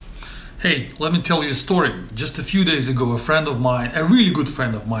Hey, let me tell you a story. Just a few days ago, a friend of mine, a really good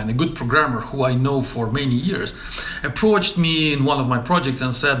friend of mine, a good programmer who I know for many years, approached me in one of my projects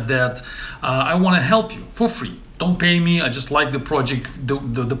and said that I want to help you for free. Don't pay me. I just like the project,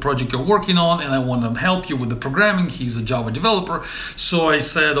 the project you're working on, and I want to help you with the programming. He's a Java developer. So I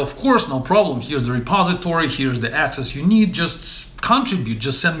said, of course, no problem. Here's the repository. Here's the access you need. Just contribute.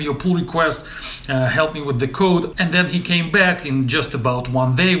 Just send me your pull request. Help me with the code. And then he came back in just about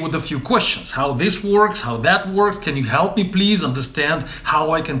one day with a few questions. How this works, how that works. Can you help me please understand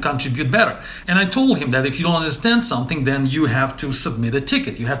how I can contribute better? And I told him that if you don't understand something, then you have to submit a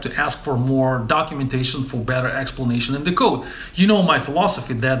ticket. You have to ask for more documentation, for better explanation in the code. You know my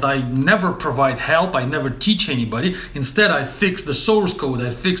philosophy that I never provide help. I never teach anybody. Instead, I fix the source code. I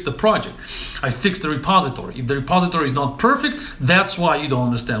fix the project. I fix the repository. If the repository is not perfect, that's why you don't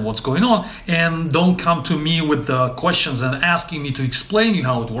understand what's going on. And don't come to me with questions and asking me to explain you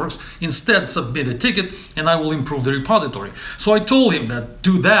how it works. Instead, submit a ticket and I will improve the repository. So I told him that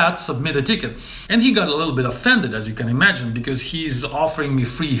do that, submit a ticket. And he got a little bit offended, as you can imagine, because he's offering me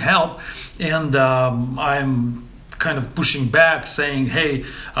free help. And I'm kind of pushing back, saying, hey,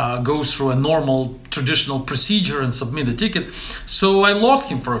 go through a normal traditional procedure and submit a ticket. So I lost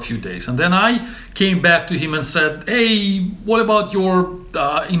him for a few days. And then I came back to him and said, hey, what about your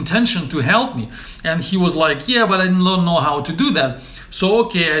intention to help me? And he was like, yeah, but I don't know how to do that. So,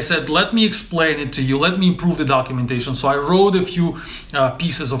 okay, I said, let me explain it to you. Let me improve the documentation. So I wrote a few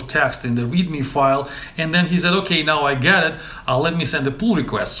pieces of text in the README file. And then he said, okay, now I get it. Let me send a pull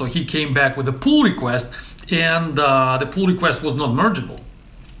request. So he came back with a pull request, and the pull request was not mergeable.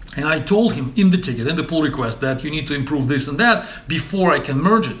 And I told him in the ticket, in the pull request, that you need to improve this and that before I can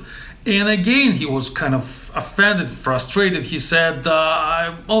merge it. And again, he was kind of offended, frustrated. He said,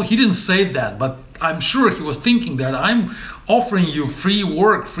 well, he didn't say that, but I'm sure he was thinking that I'm offering you free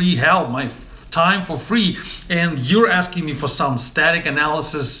work, free help, my time for free, and you're asking me for some static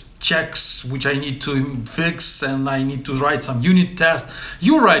analysis checks which I need to fix, and I need to write some unit test.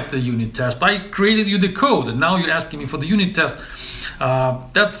 You write the unit test. I created you the code, and now you're asking me for the unit test.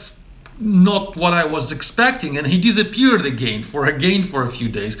 That's not what I was expecting. And he disappeared again for a few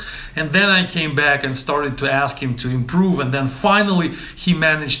days. And then I came back and started to ask him to improve, and then finally he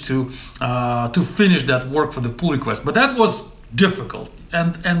managed to finish that work for the pull request. But that was difficult,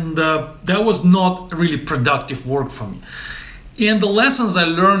 and that was not really productive work for me. And the lessons I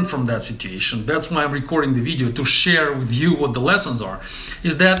learned from that situation, that's why I'm recording the video, to share with you what the lessons are,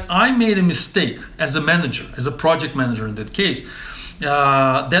 is that I made a mistake as a manager, as a project manager in that case,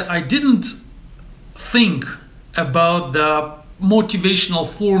 that I didn't think about the motivational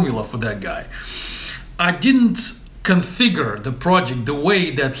formula for that guy. I didn't configure the project the way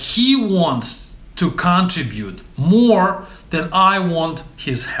that he wants to contribute more than I want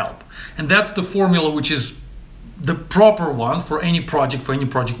his help. And that's the formula which is the proper one for any project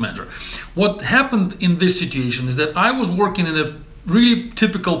manager. What happened in this situation is that I was working in a really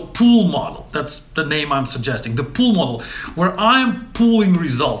typical pull model. That's the name I'm suggesting, the pull model, where I'm pulling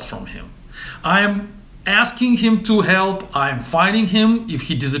results from him. I'm asking him to help, I'm finding him. If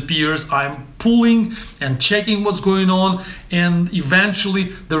he disappears, I'm pulling and checking what's going on, and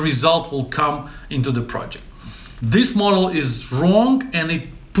eventually the result will come into the project. This model is wrong, and it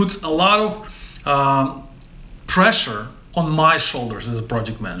puts a lot of pressure on my shoulders as a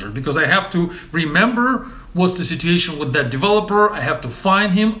project manager, because I have to remember what's the situation with that developer. I have to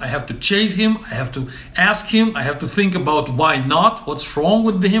find him, I have to chase him, I have to ask him, I have to think about why not, what's wrong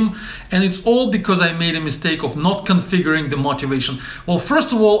with him. And it's all because I made a mistake of not configuring the motivation. Well,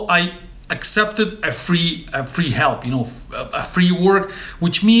 first of all, I accepted a free help, a free work,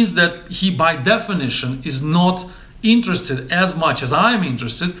 which means that he by definition is not interested as much as I'm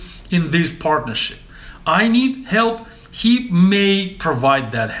interested in this partnership. I need help. He may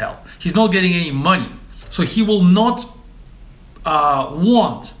provide that help. He's not getting any money, so he will not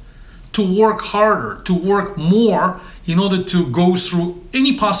want to work harder, to work more in order to go through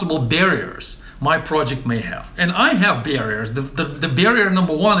any possible barriers my project may have. And I have barriers. The barrier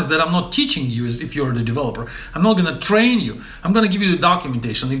number one is that I'm not teaching you if you're the developer. I'm not going to train you. I'm going to give you the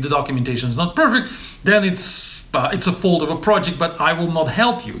documentation. If the documentation is not perfect, then it's a fault of a project, but I will not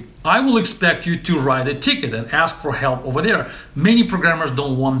help you. I will expect you to write a ticket and ask for help over there. Many programmers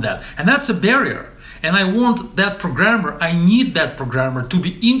don't want that, and that's a barrier. And I want that programmer, I need that programmer to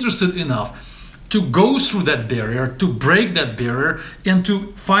be interested enough to go through that barrier, to break that barrier, and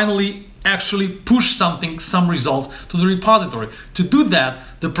to finally actually push some results to the repository. To do that,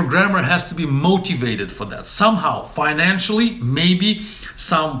 the programmer has to be motivated for that somehow, financially, maybe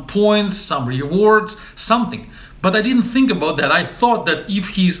some points, some rewards, something. But I didn't think about that. I thought that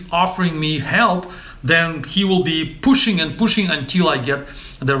if he's offering me help, then he will be pushing and pushing until I get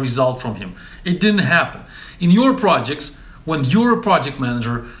the result from him. It didn't happen. In your projects, when you're a project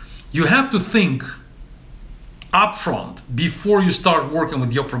manager, you have to think upfront before you start working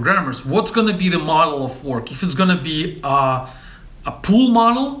with your programmers, what's going to be the model of work. If it's going to be a pull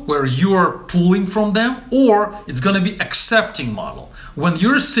model where you're pulling from them, or it's going to be accepting model when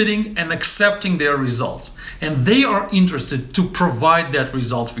you're sitting and accepting their results and they are interested to provide that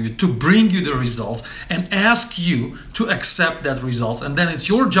results for you, to bring you the results and ask you to accept that results, and then it's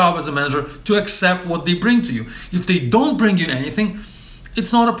your job as a manager to accept what they bring to you. If they don't bring you anything,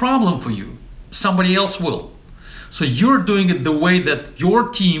 it's not a problem for you, somebody else will. So you're doing it the way that your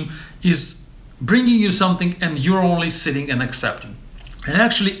team is bringing you something and you're only sitting and accepting. And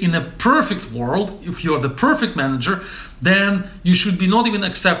actually, in a perfect world, if you're the perfect manager, then you should be not even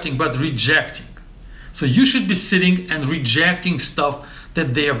accepting but rejecting. So you should be sitting and rejecting stuff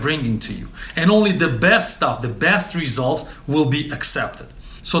that they are bringing to you, and only the best stuff, the best results will be accepted.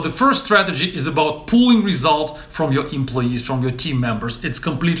 So the first strategy is about pulling results from your employees, from your team members. It's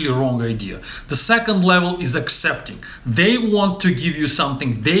completely wrong idea. The second level is accepting. They want to give you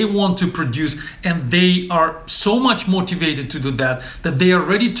something, they want to produce, and they are so much motivated to do that that they are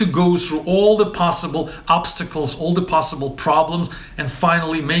ready to go through all the possible obstacles, all the possible problems, and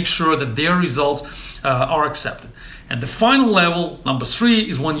finally make sure that their results are accepted. And the final level, number 3,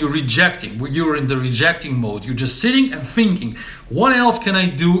 is when you're rejecting, when you're in the rejecting mode. You're just sitting and thinking, what else can I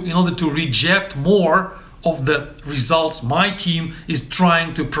do in order to reject more of the results my team is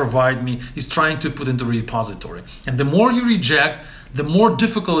trying to provide me, is trying to put into the repository. And the more you reject, the more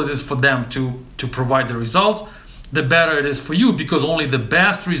difficult it is for them to provide the results, the better it is for you, because only the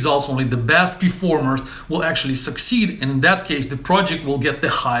best results, only the best performers will actually succeed. And in that case, the project will get the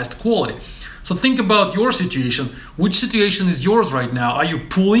highest quality. So think about your situation. Which situation is yours right now? Are you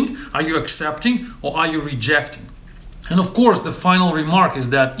pulling, are you accepting, or are you rejecting? And of course, the final remark is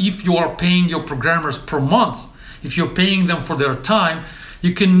that if you are paying your programmers per month, if you're paying them for their time,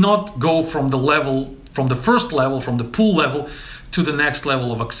 you cannot go from the level, from the first level, from the pull level, to the next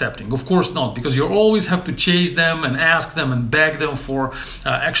level of accepting. Of course not, because you always have to chase them and ask them and beg them for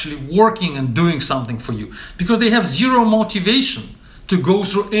actually working and doing something for you, because they have zero motivation to go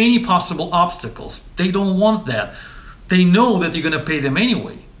through any possible obstacles. They don't want that. They know that you're going to pay them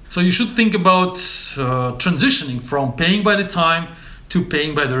anyway. So you should think about transitioning from paying by the time to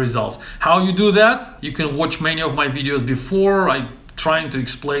paying by the results. How you do that? You can watch many of my videos before. I'm trying to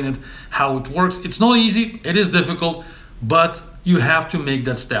explain it, how it works. It's not easy, it is difficult, but you have to make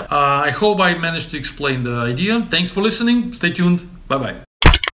that step. I hope I managed to explain the idea. Thanks for listening. Stay tuned. Bye-bye.